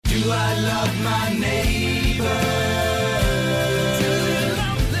Do I love my neighbor? Do I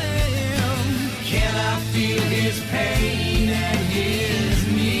love them? Can I feel his pain and his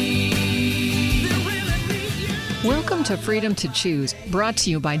need? Welcome to Freedom to Choose, brought to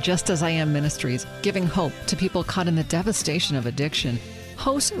you by Just As I Am Ministries, giving hope to people caught in the devastation of addiction.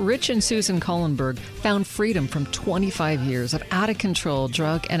 Hosts Rich and Susan Collenberg found freedom from 25 years of out-of-control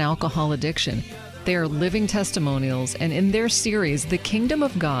drug and alcohol addiction. They are living testimonials, and in their series, The Kingdom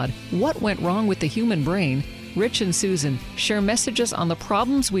of God, What Went Wrong with the Human Brain, Rich and Susan share messages on the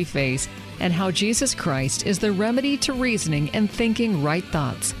problems we face and how Jesus Christ is the remedy to reasoning and thinking right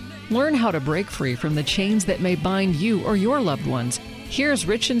thoughts. Learn how to break free from the chains that may bind you or your loved ones. Here's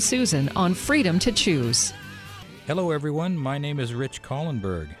Rich and Susan on Freedom to Choose. Hello, everyone. My name is Rich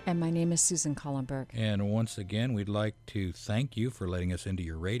Collenberg. And my name is Susan Collenberg. And once again, we'd like to thank you for letting us into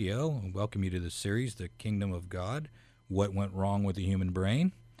your radio and welcome you to the series, The Kingdom of God, What Went Wrong with the Human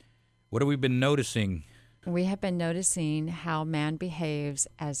Brain. What have we been noticing? We have been noticing how man behaves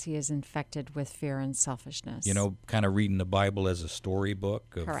as he is infected with fear and selfishness. You know, kind of reading the Bible as a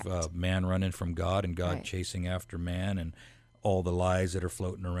storybook of man running from God and God chasing after man and all the lies that are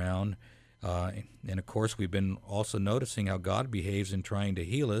floating around. And of course, we've been also noticing how God behaves in trying to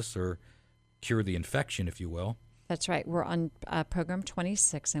heal us or cure the infection, if you will. That's right. We're on program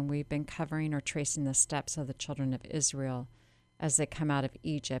 26, and we've been covering or tracing the steps of the children of Israel as they come out of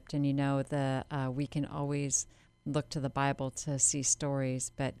Egypt. And you know, we can always look to the Bible to see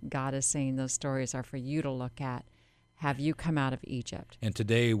stories, but God is saying those stories are for you to look at. Have you come out of Egypt? And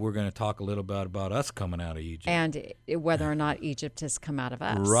today we're going to talk a little bit about us coming out of Egypt. And whether or not Egypt has come out of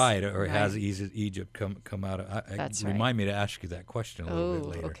us. Right, or has Egypt come out of... That's remind me to ask you that question a little bit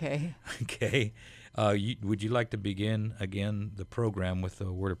later. Okay. Okay. Would you like to begin, again, the program with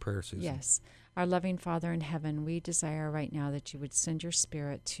a word of prayer, Susan? Yes. Our loving Father in heaven, we desire right now that you would send your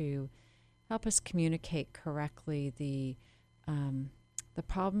Spirit to help us communicate correctly the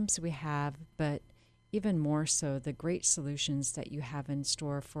problems we have, but even more so, the great solutions that you have in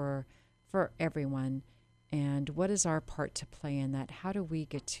store for everyone. And what is our part to play in that? How do we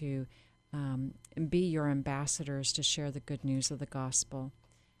get to be your ambassadors to share the good news of the gospel?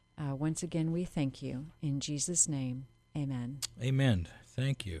 Once again, we thank you. In Jesus' name, amen. Amen.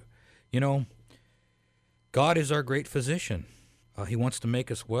 Thank you. You know, God is our great physician. He wants to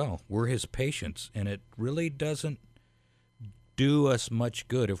make us well. We're his patients, and it really doesn't do us much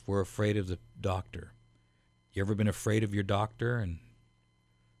good if we're afraid of the doctor. You ever been afraid of your doctor and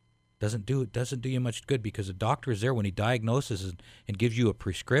doesn't do you much good, because the doctor is there when he diagnoses and gives you a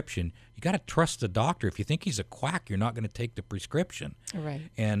prescription. You got to trust the doctor. If you think he's a quack, you're not going to take the prescription. Right.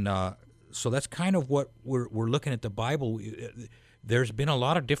 And so that's kind of what we're looking at the Bible. There's been a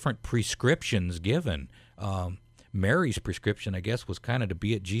lot of different prescriptions given. Mary's prescription, I guess, was kind of to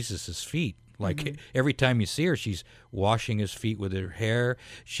be at Jesus' feet. Like every time you see her, she's washing his feet with her hair.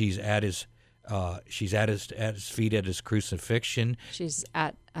 She's at his feet at his crucifixion.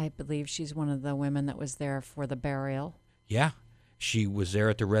 I believe she's one of the women that was there for the burial. Yeah, she was there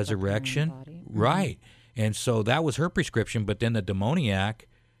at the resurrection. Right. And so that was her prescription. But then the demoniac,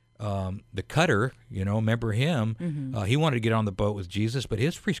 the cutter, remember him? He wanted to get on the boat with Jesus, but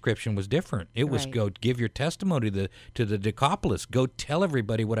his prescription was different. It was go give your testimony to the Decapolis. Go tell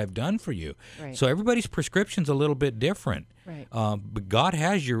everybody what I've done for you. Right. So everybody's prescription's a little bit different. Right. But God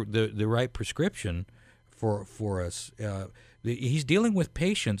has the right prescription for us. He's dealing with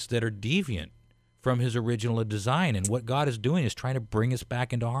patients that are deviant from his original design, and what God is doing is trying to bring us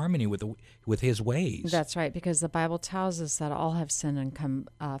back into harmony with his ways. That's right, because the Bible tells us that all have sinned and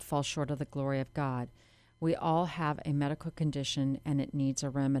fall short of the glory of God. We all have a medical condition, and it needs a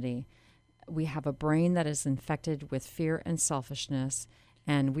remedy. We have a brain that is infected with fear and selfishness,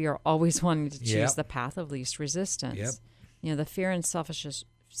 and we are always wanting to choose the path of least resistance. Yep. The fear and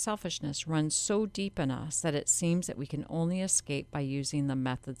selfishness runs so deep in us that it seems that we can only escape by using the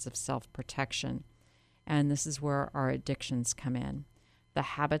methods of self-protection. And this is where our addictions come in. The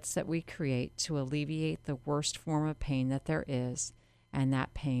habits that we create to alleviate the worst form of pain that there is, and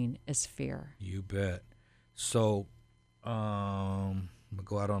that pain is fear. You bet. So, I'm going to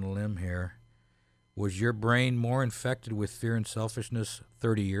go out on a limb here. Was your brain more infected with fear and selfishness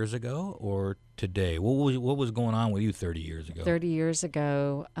 30 years ago or today? What was going on with you 30 years ago? 30 years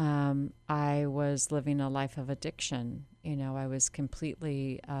ago, I was living a life of addiction. I was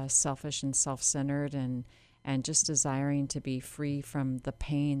completely selfish and self-centered and just desiring to be free from the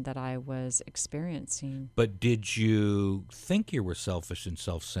pain that I was experiencing. But did you think you were selfish and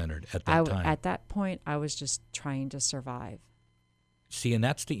self-centered at that time? At that point, I was just trying to survive. See, and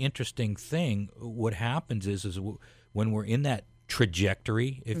that's the interesting thing. What happens is when we're in that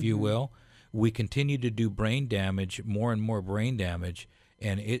trajectory, if you will, we continue to do brain damage, more and more brain damage,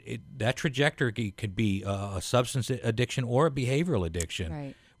 and that trajectory could be a substance addiction or a behavioral addiction.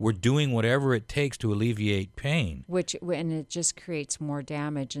 Right. We're doing whatever it takes to alleviate pain. And it just creates more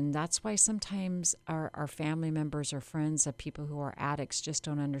damage. And that's why sometimes our family members or friends of people who are addicts just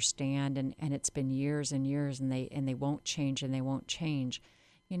don't understand. And it's been years and years, and they won't change, and they won't change.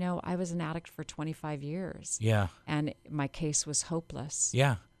 You know, I was an addict for 25 years. Yeah. And my case was hopeless.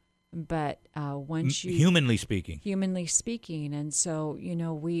 Yeah. But once you... Humanly speaking. And so, you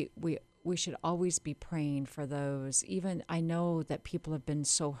know, we should always be praying for those. Even I know that people have been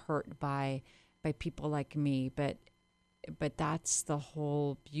so hurt by people like me, but that's the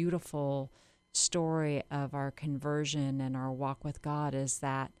whole beautiful story of our conversion and our walk with God, is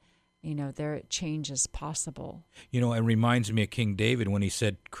that, you know, change is possible. You know, it reminds me of King David when he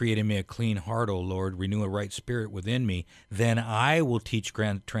said, "Create in me a clean heart, O Lord, renew a right spirit within me. Then I will teach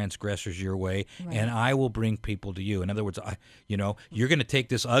transgressors your way, and I will bring people to you." In other words, you're going to take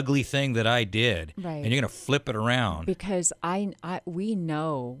this ugly thing that I did, and you're going to flip it around. Because we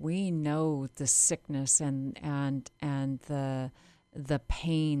know the sickness and the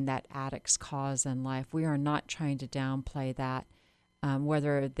pain that addicts cause in life. We are not trying to downplay that.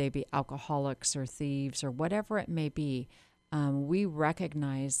 Whether they be alcoholics or thieves or whatever it may be, we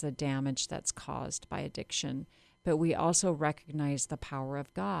recognize the damage that's caused by addiction, but we also recognize the power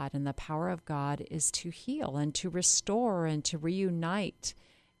of God, and the power of God is to heal and to restore and to reunite.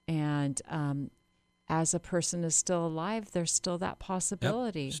 And as a person is still alive, there's still that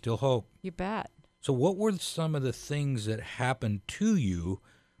possibility. Yep, still hope. You bet. So what were some of the things that happened to you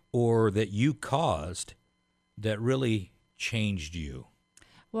or that you caused that really changed you?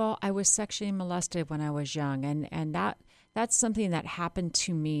 Well, I was sexually molested when I was young, and that's something that happened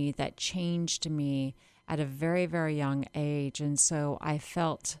to me that changed me at a very, very young age. And so I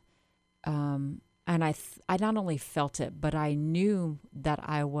felt, and I not only felt it, but I knew that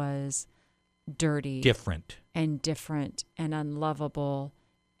I was dirty, different and unlovable,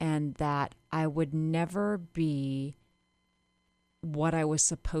 and that I would never be what I was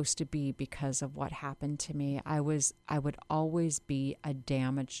supposed to be because of what happened to me. I would always be a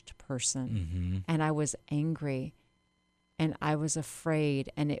damaged person, and I was angry, and I was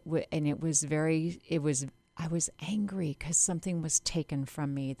afraid, and I was angry because something was taken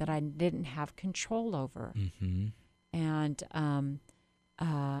from me that I didn't have control over, and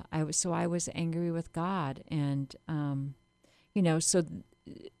I was angry with God, and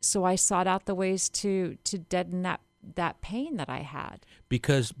so I sought out the ways to deaden that pain that I had.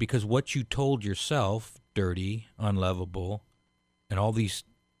 Because what you told yourself, dirty, unlovable, and all these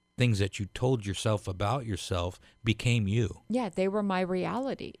things that you told yourself about yourself became you. Yeah, they were my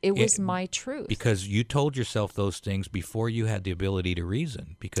reality. It was my truth. Because you told yourself those things before you had the ability to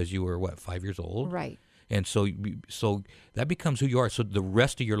reason, because you were, 5 years old? Right. And so that becomes who you are. So the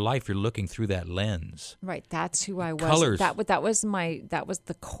rest of your life, you're looking through that lens. Right. That's who I was. Colors. That was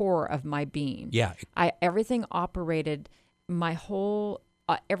the core of my being. Yeah. Everything operated, my whole,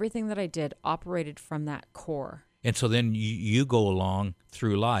 everything that I did operated from that core. And so then you go along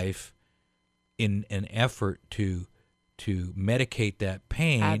through life in an effort to medicate that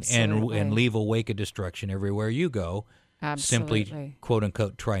pain and leave a wake of destruction everywhere you go. Absolutely. Simply, quote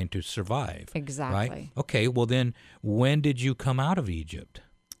unquote, trying to survive. Exactly. Right? Okay, well then, when did you come out of Egypt?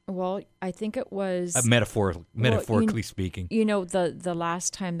 Well, I think it was... metaphorically speaking. You know, the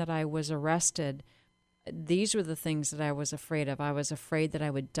last time that I was arrested, these were the things that I was afraid of. I was afraid that I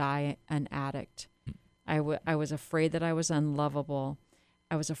would die an addict. I was afraid that I was unlovable.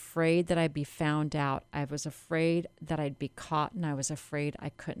 I was afraid that I'd be found out. I was afraid that I'd be caught, and I was afraid I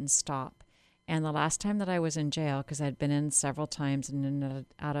couldn't stop. And the last time that I was in jail, because I'd been in several times and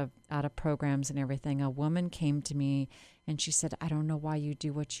out of programs and everything, a woman came to me and she said, "I don't know why you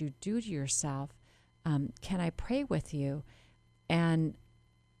do what you do to yourself. Can I pray with you?" And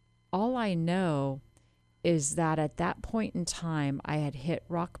all I know is that at that point in time, I had hit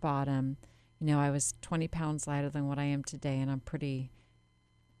rock bottom. You know, I was 20 pounds lighter than what I am today, and I'm pretty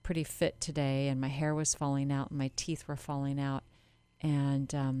fit today, and my hair was falling out and my teeth were falling out,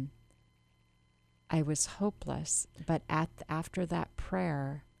 and I was hopeless. But after that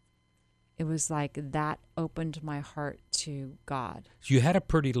prayer, it was like that opened my heart to God. So you had a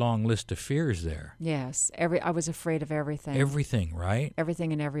pretty long list of fears there. Yes, I was afraid of everything. Everything, right?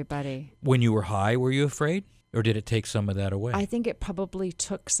 Everything and everybody. When you were high, were you afraid? Or did it take some of that away? I think it probably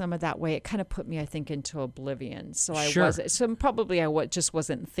took some of that away. It kind of put me, I think, into oblivion. So Sure. I just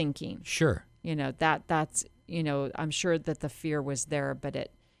wasn't thinking. Sure. You know, that's, you know, I'm sure that the fear was there, but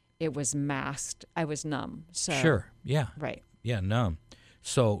it was masked. I was numb. So Sure. Yeah. Right. Yeah, numb.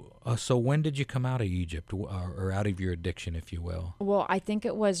 So, so when did you come out of Egypt, or out of your addiction, if you will? Well, I think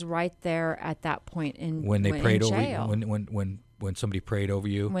it was right there at that point When they in prayed over you, jail. when somebody prayed over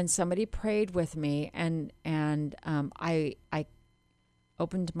you. When somebody prayed with me, and I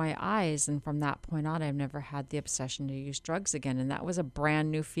opened my eyes, and from that point on, I've never had the obsession to use drugs again, and that was a brand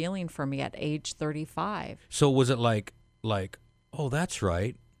new feeling for me at age 35. So was it like, oh, that's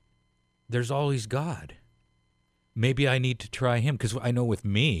right. There's always God. Maybe I need to try him, because I know with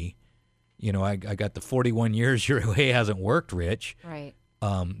me, I got the 41 years your way hasn't worked, Rich. Right.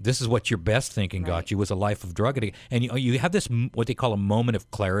 This is what your best thinking got Right. you, was a life of drug addiction. And you have this, what they call a moment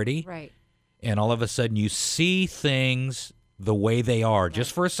of clarity. Right. And all of a sudden you see things the way they are,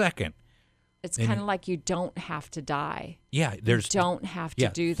 just for a second. It's And kind of like you don't have to die. Yeah, there's You don't have to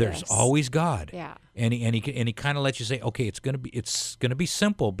do there's this. always God. Yeah. And he kind of lets you say, okay, it's gonna be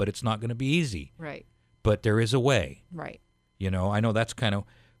simple, but it's not gonna be easy. Right. But there is a way. Right. I know that's kind of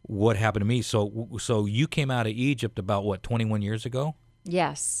what happened to me. So you came out of Egypt about, what, 21 years ago?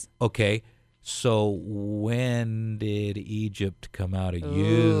 Yes. Okay. So when did Egypt come out of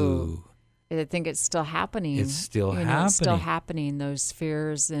you? I think it's still happening. It's still It's still happening. happening. Those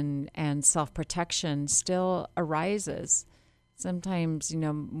fears and self-protection still arises. Sometimes,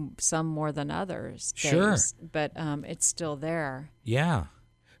 some more than others. Sure. days, but it's still there. Yeah.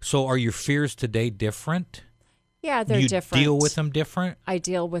 So are your fears today different? Yeah, they're you different. deal with them different? I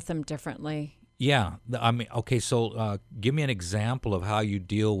deal with them differently. Yeah. I mean, okay, so give me an example of how you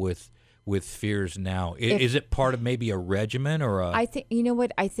deal with fears now. Is it part of maybe a regimen or a... I think, you know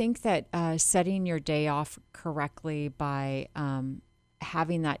what? I think that setting your day off correctly by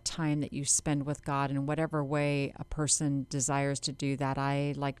having that time that you spend with God in whatever way a person desires to do that.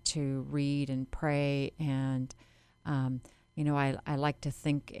 I like to read and pray, and I like to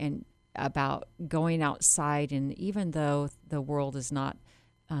think about going outside. And even though the world is not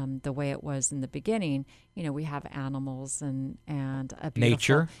the way it was in the beginning, we have animals and a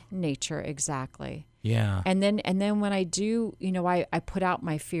beautiful nature, exactly. Yeah. And then when I do, I put out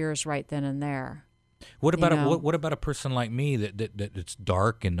my fears right then and there. What about what about a person like me that it's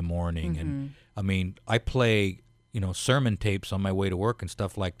dark in the morning, and I mean, I play sermon tapes on my way to work and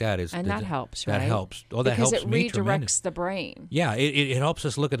stuff like that. That helps, right? That helps. Oh, that because helps it me redirects tremendous. the brain. Yeah, it helps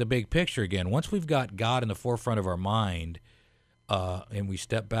us look at the big picture again. Once we've got God in the forefront of our mind, and we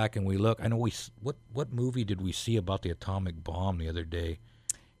step back and we look. I know what movie did we see about the atomic bomb the other day?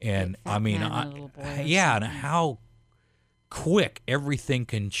 And Fat I mean, Man and a Little Boy or yeah, and something. how quick everything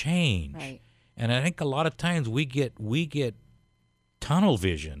can change. Right. And I think a lot of times we get tunnel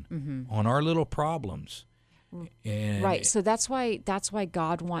vision Mm-hmm. on our little problems. And Right. So that's why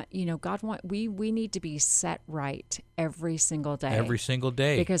God we need to be set right every single day. every single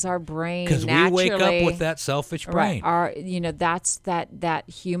day, because our brain because we wake up with that selfish brain. Right. That's that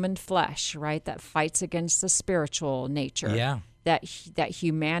human flesh, right? That fights against the spiritual nature. Yeah. That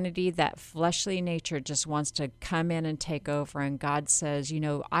humanity, that fleshly nature just wants to come in and take over. And God says,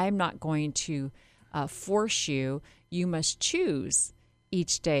 I'm not going to force you. You must choose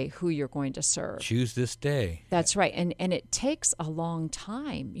each day who you're going to serve. Choose this day. That's right. And it takes a long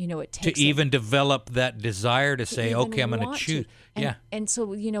time. It takes To even develop that desire to say, even okay, I'm going to want choose. And, Yeah. And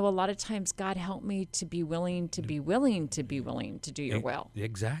so, a lot of times God help me to be willing to do your will.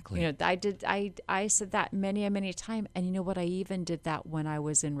 Exactly. I said that many times. And you know what? I even did that when I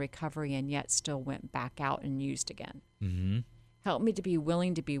was in recovery and yet still went back out and used again. Mm-hmm. Help me to be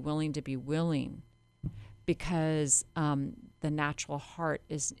willing, because the natural heart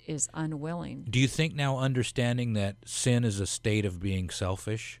is unwilling. Do you think now understanding that sin is a state of being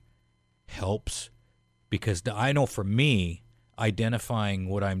selfish helps? Because I know for me, identifying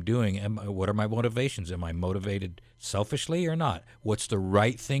what I'm doing, what are my motivations? Am I motivated selfishly or not? What's the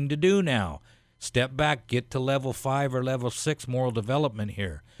right thing to do now? Step back, get to level 5 or level 6 moral development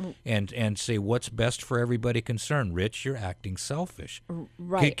here, and say what's best for everybody concerned. Rich, you're acting selfish.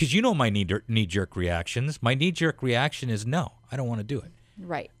 Right. Because my knee-jerk reactions. My knee-jerk reaction is no, I don't want to do it.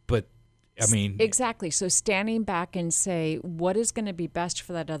 Right. But, I mean... Exactly. So standing back and say, what is going to be best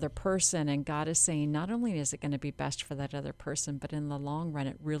for that other person? And God is saying, not only is it going to be best for that other person, but in the long run,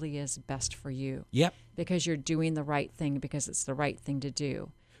 it really is best for you. Yep. Because you're doing the right thing, because it's the right thing to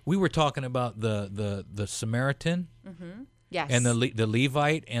do. We were talking about the Samaritan Yes. and the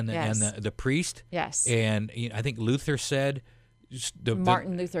Levite and Yes. the priest. Yes. And I think Luther said...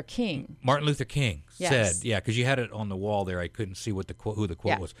 Martin Luther King. Martin Luther King Yes. said, yeah, because you had it on the wall there. I couldn't see who the quote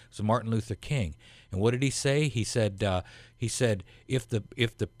Yeah. was. So Martin Luther King, and what did he say? He said if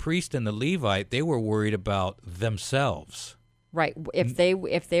the priest and the Levite, they were worried about themselves, Right. If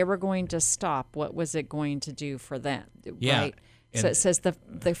they were going to stop, what was it going to do for them? Yeah. Right. So it says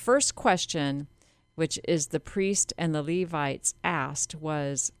the first question, which is the priest and the Levites asked,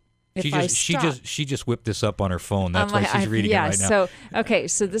 was, she just whipped this up on her phone. That's why she's reading it right now.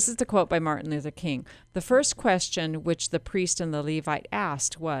 So this is the quote by Martin Luther King. The first question which the priest and the Levite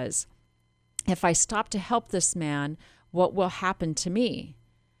asked was, if I stop to help this man, what will happen to me?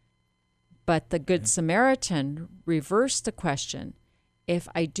 But the Good Samaritan reversed the question, if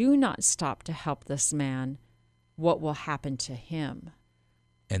I do not stop to help this man, what will happen to him?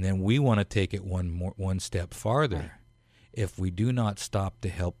 And then we want to take it one step farther. Right. If we do not stop to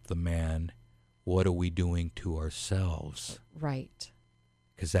help the man, what are we doing to ourselves? Right.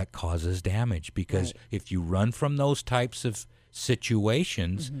 Because that causes damage. Because Right. if you run from those types of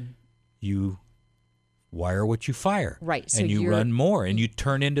situations, you wire what you fire. Right. So and you you're- run more, and you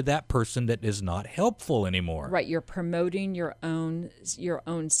turn into that person that is not helpful anymore. Right. You're promoting your own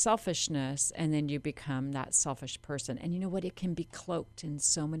selfishness, and then you become that selfish person. And you know what? It can be cloaked in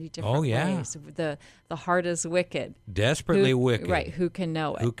so many different ways. The heart is wicked. Desperately wicked. Right. Who can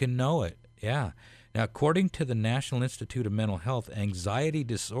know it? Who can know it? Yeah. Now, according to the National Institute of Mental Health, anxiety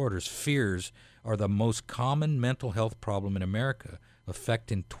disorders, fears, are the most common mental health problem in America,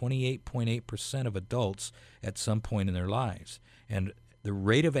 affecting 28.8% of adults at some point in their lives. And the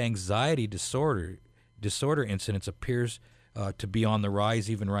rate of anxiety disorder incidents appears to be on the rise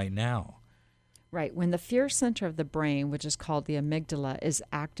even right now. Right. When the fear center of the brain, which is called the amygdala, is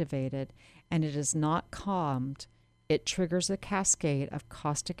activated and it is not calmed, it triggers a cascade of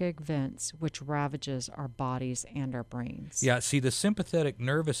caustic events which ravages our bodies and our brains. Yeah, see, the sympathetic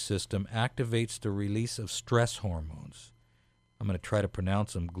nervous system activates the release of stress hormones. I'm going to try to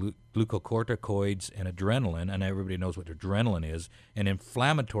pronounce them, glucocorticoids and adrenaline, and everybody knows what adrenaline is, and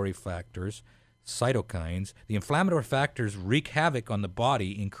inflammatory factors, cytokines. The inflammatory factors wreak havoc on the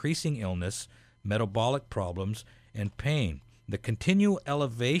body, increasing illness, metabolic problems, and pain. The continual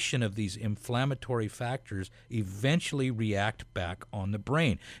elevation of these inflammatory factors eventually react back on the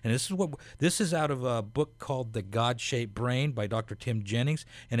brain. And this is out of a book called The God-Shaped Brain by Dr. Tim Jennings,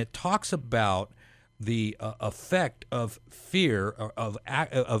 and it talks about the effect of fear,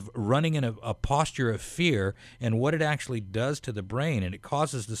 of running in a posture of fear, and what it actually does to the brain. And it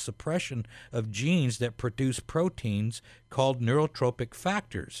causes the suppression of genes that produce proteins called neurotropic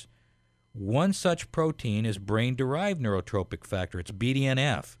factors. One such protein is brain-derived neurotropic factor. It's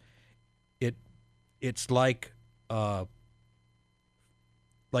BDNF. It's like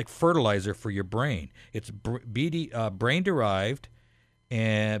fertilizer for your brain. It's brain-derived,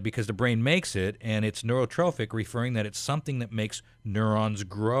 and because the brain makes it, and it's neurotrophic, referring that it's something that makes neurons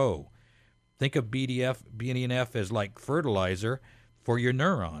grow. Think of BDNF as like fertilizer for your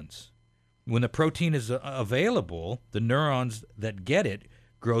neurons. When the protein is available, the neurons that get it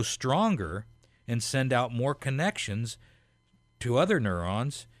grow stronger and send out more connections to other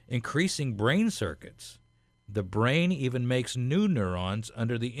neurons, increasing brain circuits. The brain even makes new neurons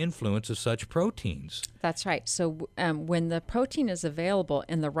under the influence of such proteins. That's right. So when the protein is available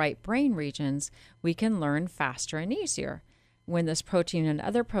in the right brain regions, we can learn faster and easier. When this protein and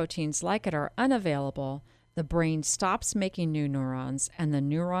other proteins like it are unavailable, the brain stops making new neurons, and the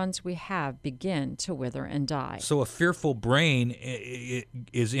neurons we have begin to wither and die. So a fearful brain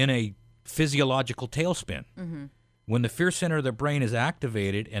is in a physiological tailspin. Mm-hmm. When the fear center of the brain is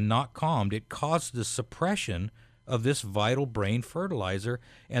activated and not calmed, it causes the suppression of this vital brain fertilizer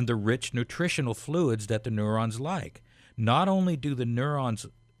and the rich nutritional fluids that the neurons like. Not only do the neurons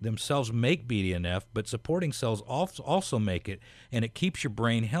themselves make BDNF, but supporting cells also make it, and it keeps your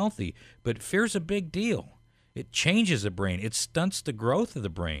brain healthy. But fear's a big deal. It changes the brain. It stunts the growth of the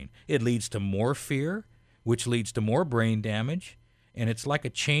brain. It leads to more fear, which leads to more brain damage. And it's like a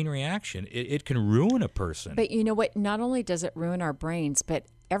chain reaction. It can ruin a person. But you know what? Not only does it ruin our brains, but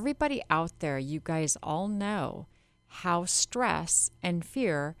everybody out there, you guys all know how stress and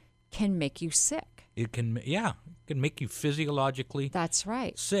fear can make you sick. It can make you physiologically That's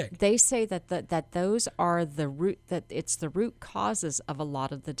right. sick. They say that those are the root, that it's the root causes of a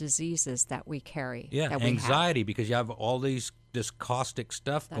lot of the diseases that we carry. Yeah, that we anxiety, have. because you have all this caustic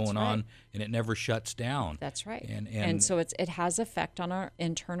stuff That's going right. on, and it never shuts down. That's right. And so it has effect on our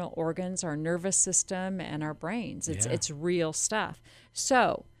internal organs, our nervous system, and our brains. It's real stuff.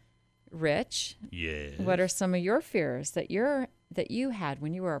 So, Rich, yes. what are some of your fears that you had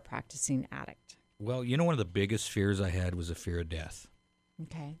when you were a practicing addict? Well, one of the biggest fears I had was a fear of death.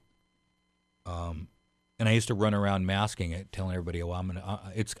 Okay. And I used to run around masking it, telling everybody, "Oh,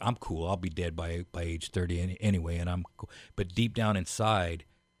 I'm cool. I'll be dead by age 30 anyway." And but deep down inside,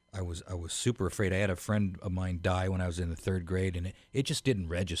 I was super afraid. I had a friend of mine die when I was in the 3rd grade, and it just didn't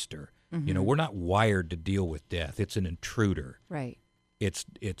register. You know, we're not wired to deal with death. It's an intruder. Right.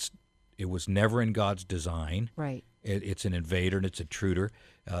 It was never in God's design. Right. It's an invader and it's an intruder.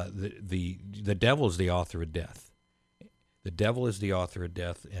 The devil is the author of death. The devil is the author of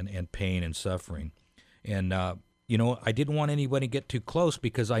death and pain and suffering. And you know, I didn't want anybody to get too close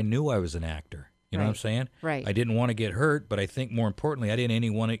because I knew I was an actor. You know what I'm saying? Right. I didn't want to get hurt, but I think more importantly, I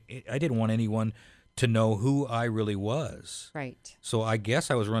didn't want anyone to know who I really was. Right. So I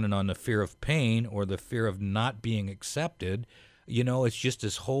guess I was running on the fear of pain or the fear of not being accepted. You know, it's just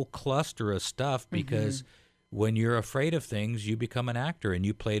this whole cluster of stuff because when you're afraid of things, you become an actor and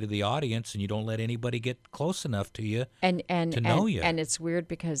you play to the audience and you don't let anybody get close enough to you to know you. And it's weird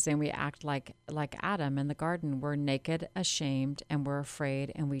because then we act like Adam in the garden. We're naked, ashamed, and we're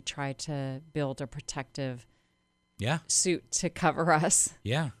afraid, and we try to build a protective suit to cover us.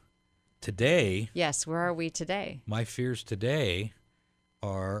 Yeah. Today. Yes, where are we today? My fears today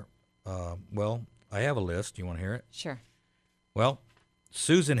are, well, I have a list. You want to hear it? Sure. Well,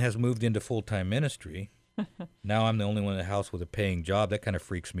 Susan has moved into full-time ministry. Now I'm the only one in the house with a paying job. That kind of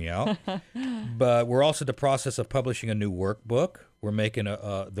freaks me out. But we're also in the process of publishing a new workbook. We're making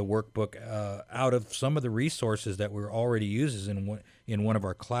the workbook out of some of the resources that we're already using in one of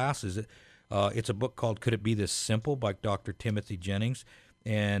our classes. It's a book called Could It Be This Simple by Dr. Timothy Jennings.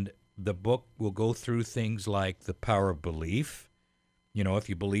 And the book will go through things like the power of belief. You know, if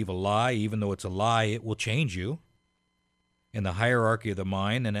you believe a lie, even though it's a lie, it will change you. And the hierarchy of the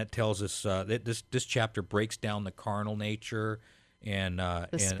mind, and that tells us that this chapter breaks down the carnal nature and the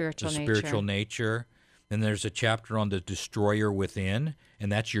spiritual nature. And there's a chapter on the destroyer within,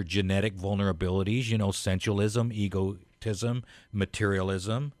 and that's your genetic vulnerabilities, you know, sensualism, egotism,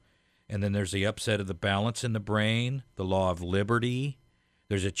 materialism. And then there's the upset of the balance in the brain, the law of liberty.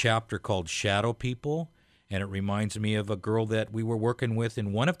 There's a chapter called Shadow People, and it reminds me of a girl that we were working with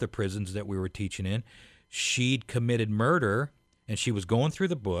in one of the prisons that we were teaching in. She'd committed murder, and she was going through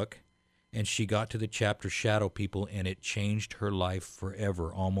the book, and she got to the chapter Shadow People, and it changed her life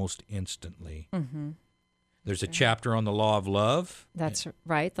forever, almost instantly. There's a chapter on the law of love. That's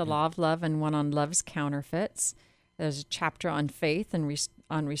right, the law of love, and one on love's counterfeits. There's a chapter on faith and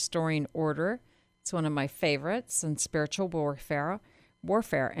on restoring order. It's one of my favorites, and spiritual warfare.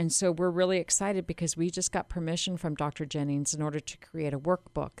 And so we're really excited because we just got permission from Dr. Jennings in order to create a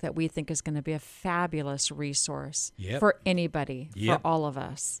workbook that we think is going to be a fabulous resource for anybody, for all of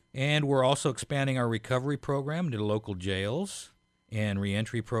us. And we're also expanding our recovery program to local jails and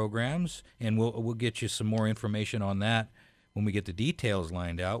reentry programs, and we'll get you some more information on that when we get the details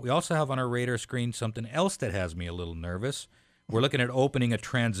lined out. We also have on our radar screen something else that has me a little nervous. We're looking at opening a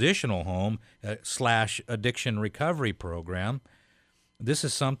transitional home / addiction recovery program. This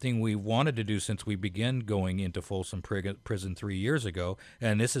is something we wanted to do since we began going into Folsom Prison 3 years ago,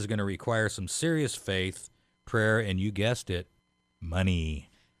 and this is going to require some serious faith, prayer, and you guessed it,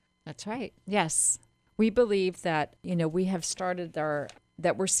 money. That's right. Yes. We believe that, you know, we have started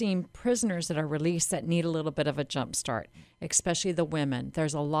that we're seeing prisoners that are released that need a little bit of a jump start, especially the women.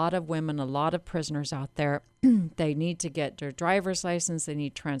 There's a lot of women, a lot of prisoners out there. They need to get their driver's license, they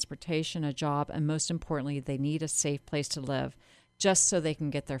need transportation, a job, and most importantly, they need a safe place to live, just so they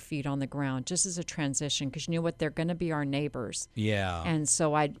can get their feet on the ground, just as a transition, because you know what, they're going to be our neighbors. Yeah. And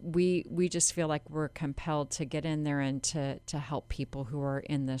so we just feel like we're compelled to get in there and to help people who are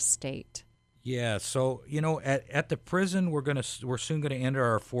in this state. Yeah, so, you know, at the prison, we're soon going to enter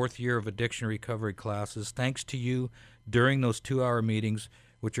our 4th year of addiction recovery classes. Thanks to you, during those 2-hour meetings,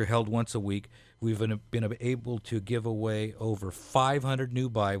 which are held once a week, we've been able to give away over 500 new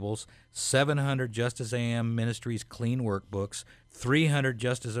Bibles, 700 Just As I Am Ministries clean workbooks, 300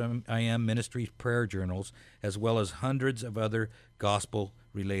 Just As I Am Ministries prayer journals, as well as hundreds of other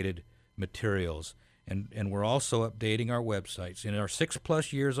gospel-related materials. And we're also updating our websites. In our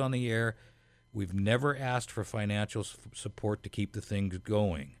 6+ years on the air, we've never asked for financial support to keep the things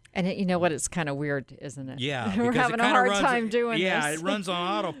going. And you know what? It's kind of weird, isn't it? Yeah. We're having a hard time doing this. Yeah, it runs on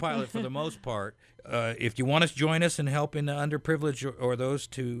autopilot for the most part. If you want to join us in helping the underprivileged or those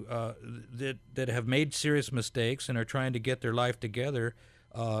that have made serious mistakes and are trying to get their life together,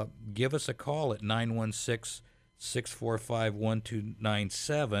 give us a call at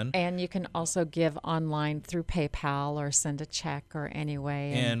 916-645-1297. And you can also give online through PayPal or send a check or any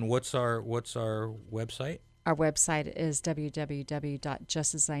way. And what's our website? Our website is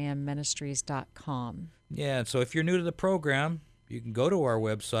www.justasiamministries.com. Yeah, and so if you're new to the program, you can go to our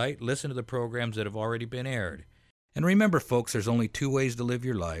website, listen to the programs that have already been aired. And remember, folks, there's only 2 ways to live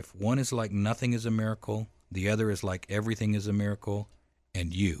your life. One is like nothing is a miracle. The other is like everything is a miracle.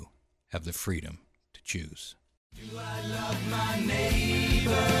 and you have the freedom to choose. Do I love my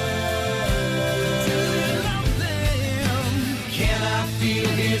neighbor? Do you love them? Can I feel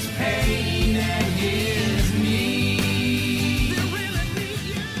his pain and his need?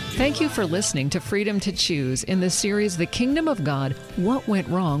 Thank you for listening to Freedom to Choose in the series The Kingdom of God, What Went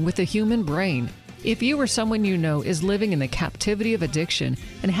Wrong with the Human Brain? If you or someone you know is living in the captivity of addiction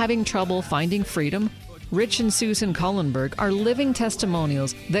and having trouble finding freedom, Rich and Susan Collenberg are living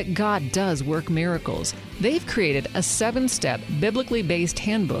testimonials that God does work miracles. They've created a 7-step, biblically based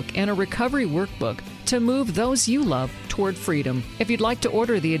handbook and a recovery workbook to move those you love toward freedom. If you'd like to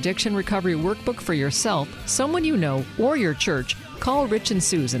order the Addiction Recovery Workbook for yourself, someone you know, or your church, call Rich and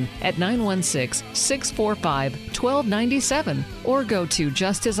Susan at 916-645-1297 or go to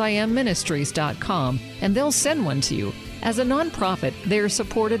justasIamministries.com and they'll send one to you. As a nonprofit, they are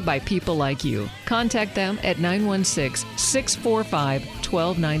supported by people like you. Contact them at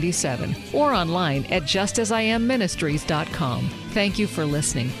 916-645-1297 or online at justasIamministries.com. Thank you for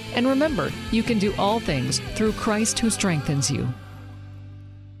listening. And remember, you can do all things through Christ who strengthens you.